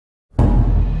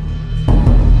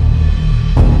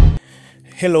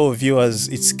Hello viewers,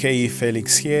 it's KAY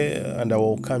Felix here and I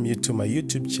welcome you to my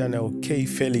YouTube channel KAY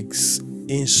FELIX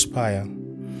INSPIRE.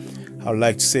 I would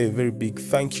like to say a very big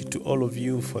thank you to all of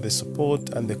you for the support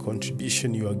and the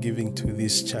contribution you are giving to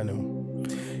this channel.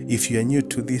 If you are new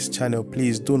to this channel,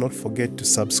 please do not forget to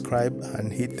subscribe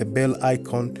and hit the bell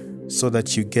icon so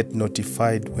that you get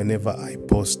notified whenever I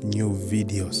post new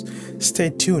videos.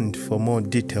 Stay tuned for more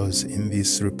details in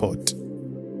this report.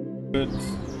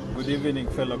 Good evening,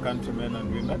 fellow countrymen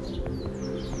and women.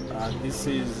 This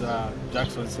is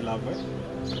Jackson Silavwe,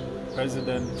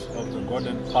 President of the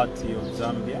Golden Party of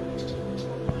Zambia,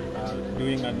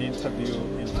 doing an interview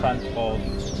in front of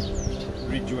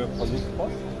Ridgeway Police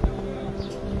Post,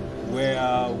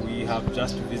 where we have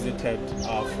just visited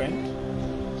our friend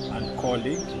and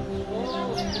colleague,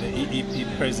 the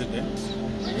EEP President,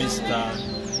 Mr.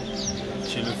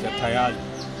 CHILUFYA TAYALI.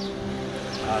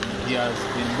 He has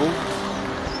been moved.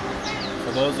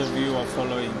 For those of you who are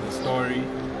following the story,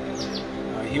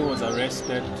 he was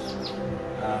arrested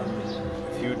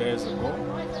a few days ago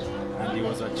and he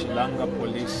was at Chilanga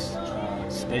Police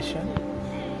Station.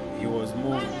 He was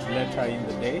moved later in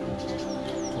the day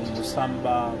to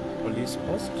Musamba Police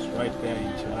Post right there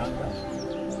in Chilanga,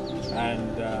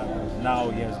 and now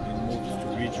he has been moved to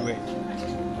Ridgeway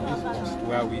Police Post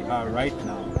where we are right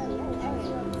now.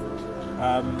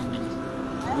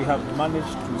 We have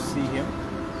managed to see him,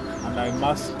 and I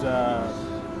must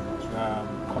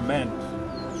commend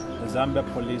the Zambia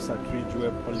Police at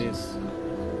Ridgeway Police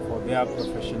for their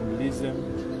professionalism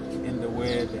in the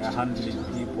way they are handling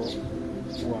people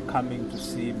who are coming to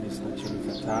see Mr.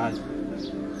 CHILUFYA TAYALI.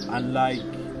 Unlike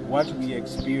what we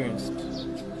experienced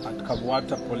at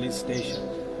Kabwata Police Station,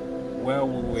 where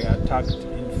we were attacked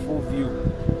in full view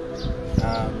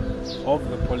of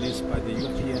the police by the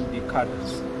UPND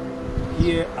cadres,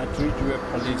 here at Ridgeway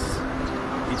Police,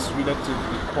 it's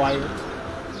relatively quiet,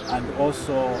 and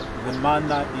also the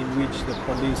manner in which the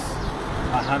police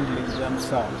are handling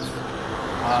themselves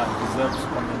deserves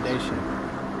commendation.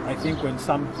 I think when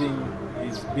something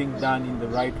is being done in the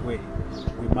right way,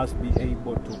 we must be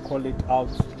able to call it out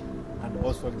and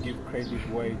also give credit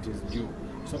where it is due.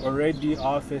 So already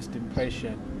our first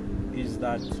impression is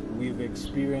that we've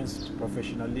experienced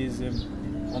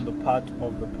professionalism on the part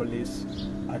of the police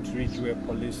at Ridgeway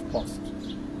Police Post.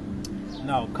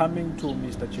 Now, coming to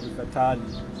Mr. CHILUFYA TAYALI,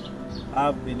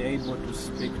 I've been able to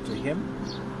speak to him.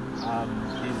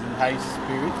 He's in high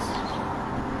spirits,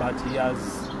 but he has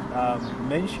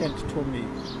mentioned to me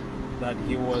that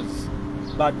he was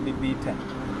badly beaten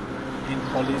in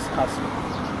police custody.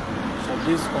 So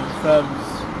this confirms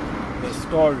the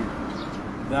story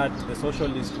that the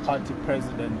Socialist Party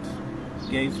president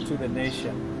gave to the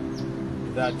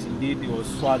nation, that indeed he was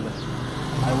swallowed.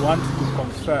 I want to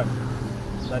confirm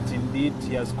that indeed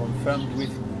he has confirmed with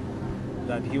me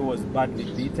that he was badly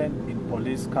beaten in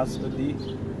police custody,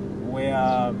 where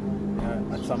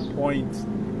at some point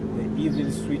they even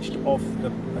switched off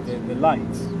the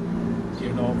lights,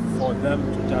 you know, for them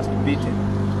to just beat him.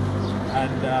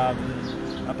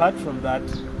 And apart from that,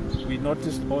 we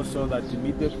noticed also that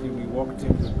immediately we walked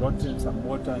in, we brought him some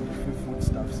water and a few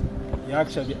foodstuffs. He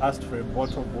actually asked for a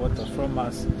bottle of water from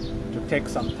us to take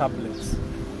some tablets.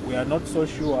 We are not so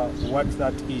sure what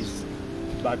that is,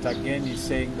 but again he's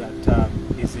saying that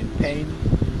he's in pain,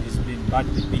 he's been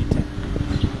badly beaten.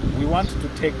 We want to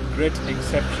take great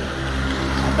exception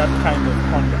at that kind of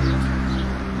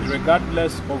conduct.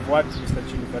 Regardless of what Mr.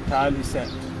 CHILUFYA TAYALI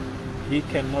said, he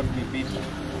cannot be beaten.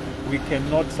 We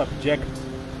cannot subject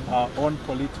our own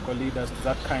political leaders to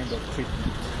that kind of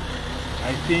treatment.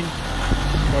 I think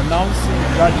pronouncing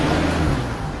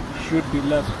judgment should be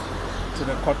left to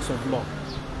the courts of law,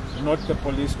 not the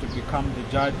police to become the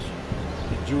judge,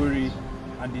 the jury,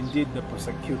 and indeed the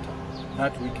prosecutor.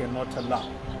 That we cannot allow.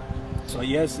 So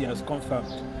yes, he has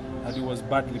confirmed that he was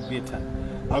badly beaten.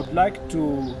 I would like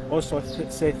to also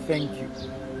say thank you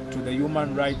to the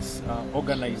human rights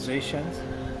organizations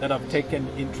that have taken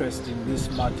interest in this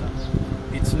matter.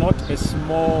 It's not a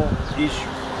small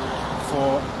issue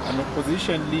for an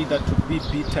opposition leader to be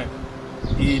beaten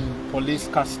in police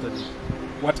custody,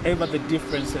 whatever the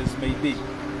differences may be.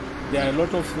 There are a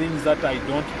lot of things that I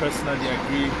don't personally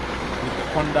agree with the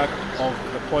conduct of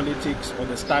the politics or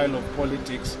the style of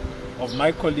politics of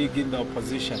my colleague in the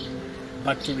opposition.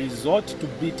 But to resort to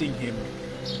beating him,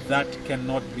 that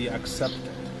cannot be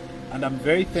accepted. And I'm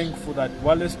very thankful that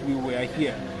whilst we were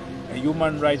here, a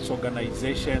human rights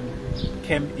organization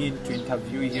came in to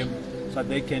interview him so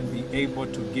that he can be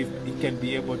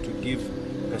able to give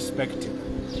perspective.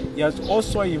 He has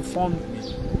also informed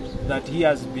me that he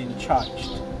has been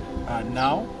charged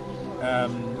now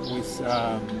with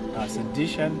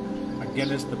sedition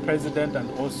against the president and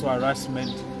also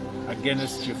harassment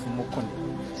against Chief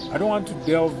Mukoni. I don't want to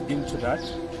delve into that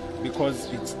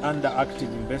because it's under active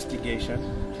investigation,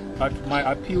 but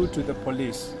my appeal to the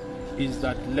police is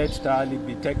that let Tayali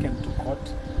be taken to court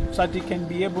so that he can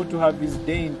be able to have his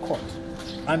day in court.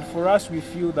 And for us, we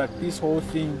feel that this whole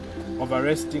thing of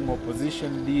arresting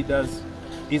opposition leaders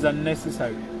is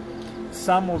unnecessary.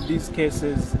 Some of these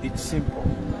cases, it's simple.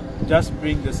 Just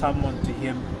bring the summon to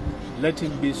him, let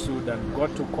him be sued and go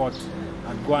to court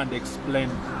and go and explain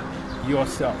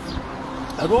yourself.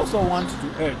 I'd also want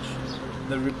to urge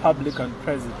the Republican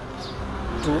president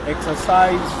to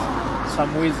exercise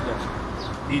some wisdom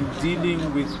in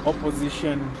dealing with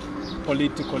opposition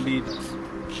political leaders.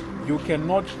 You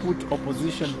cannot put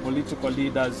opposition political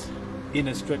leaders in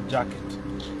a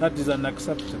straitjacket. That is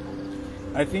unacceptable.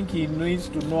 I think he needs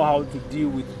to know how to deal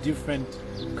with different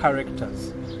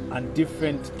characters and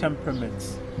different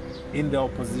temperaments in the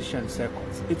opposition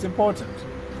circles. It's important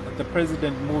that the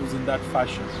president moves in that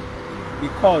fashion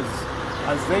because,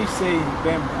 as they say in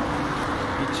Bemba,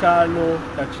 Ichalo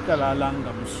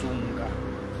tachitalanga musunga,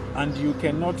 and you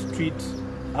cannot treat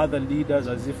other leaders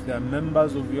as if they are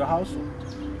members of your household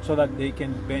so that they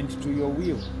can bend to your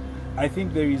will. I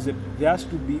think there has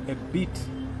to be a bit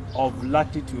of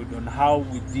latitude on how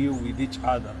we deal with each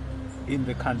other in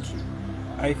the country.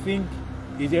 I think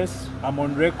I'm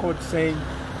on record saying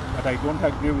that I don't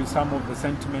agree with some of the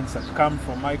sentiments that come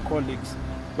from my colleagues,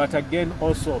 but again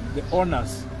also the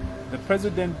onus, the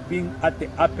president being at the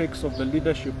apex of the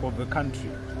leadership of the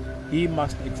country, he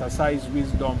must exercise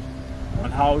wisdom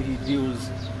on how he deals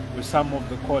with some of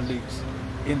the colleagues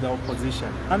in the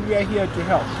opposition. And we are here to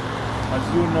help.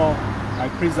 As you know, I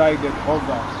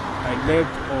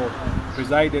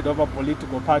presided over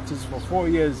political parties for 4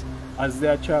 years as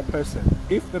their chairperson.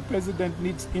 If the president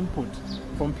needs input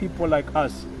from people like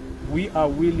us, we are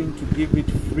willing to give it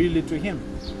freely to him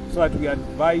so that we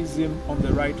advise him on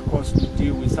the right course to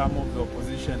deal with some of the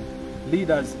opposition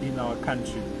leaders in our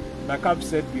country. Like I've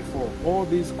said before, all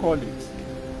these colleagues,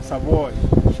 Savoy,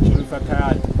 CHILUFYA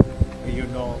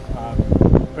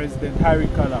TAYALI, President Harry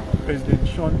Kalama, President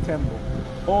Sean Tembo,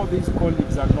 all these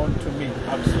colleagues are known to me.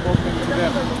 I've spoken to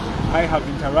them. I have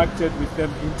interacted with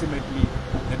them intimately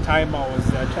at the time I was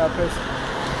their chairperson.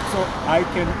 So I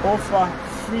can offer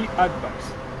free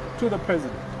advice to the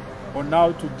president on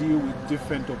how to deal with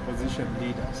different opposition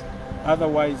leaders.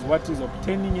 Otherwise, what is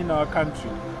obtaining in our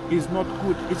country is not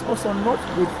good. It's also not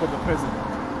good for the president.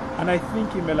 And I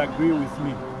think he may agree with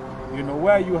me.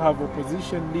 Where you have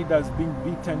opposition leaders being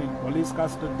beaten in police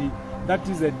custody, that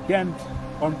is a dent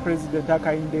on President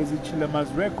Hakainde Hichilema's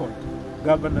record,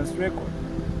 governance record.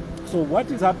 So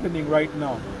what is happening right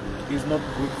now is not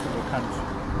good for the country.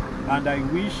 And I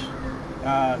wish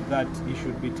that he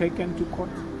should be taken to court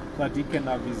so that he can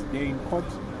have his day in court.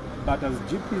 But as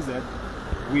GPZ,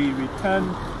 we return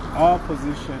our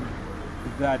position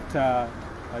that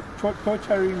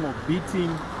torturing or beating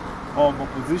of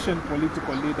opposition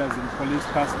political leaders in police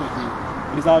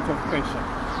custody is out of question.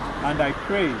 And I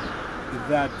pray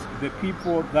that the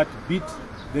people that beat,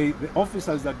 the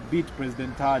officers that beat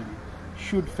President Tayali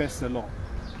should face the law.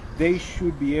 They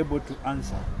should be able to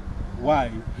answer why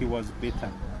he was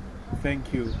beaten.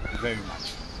 Thank you very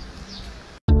much.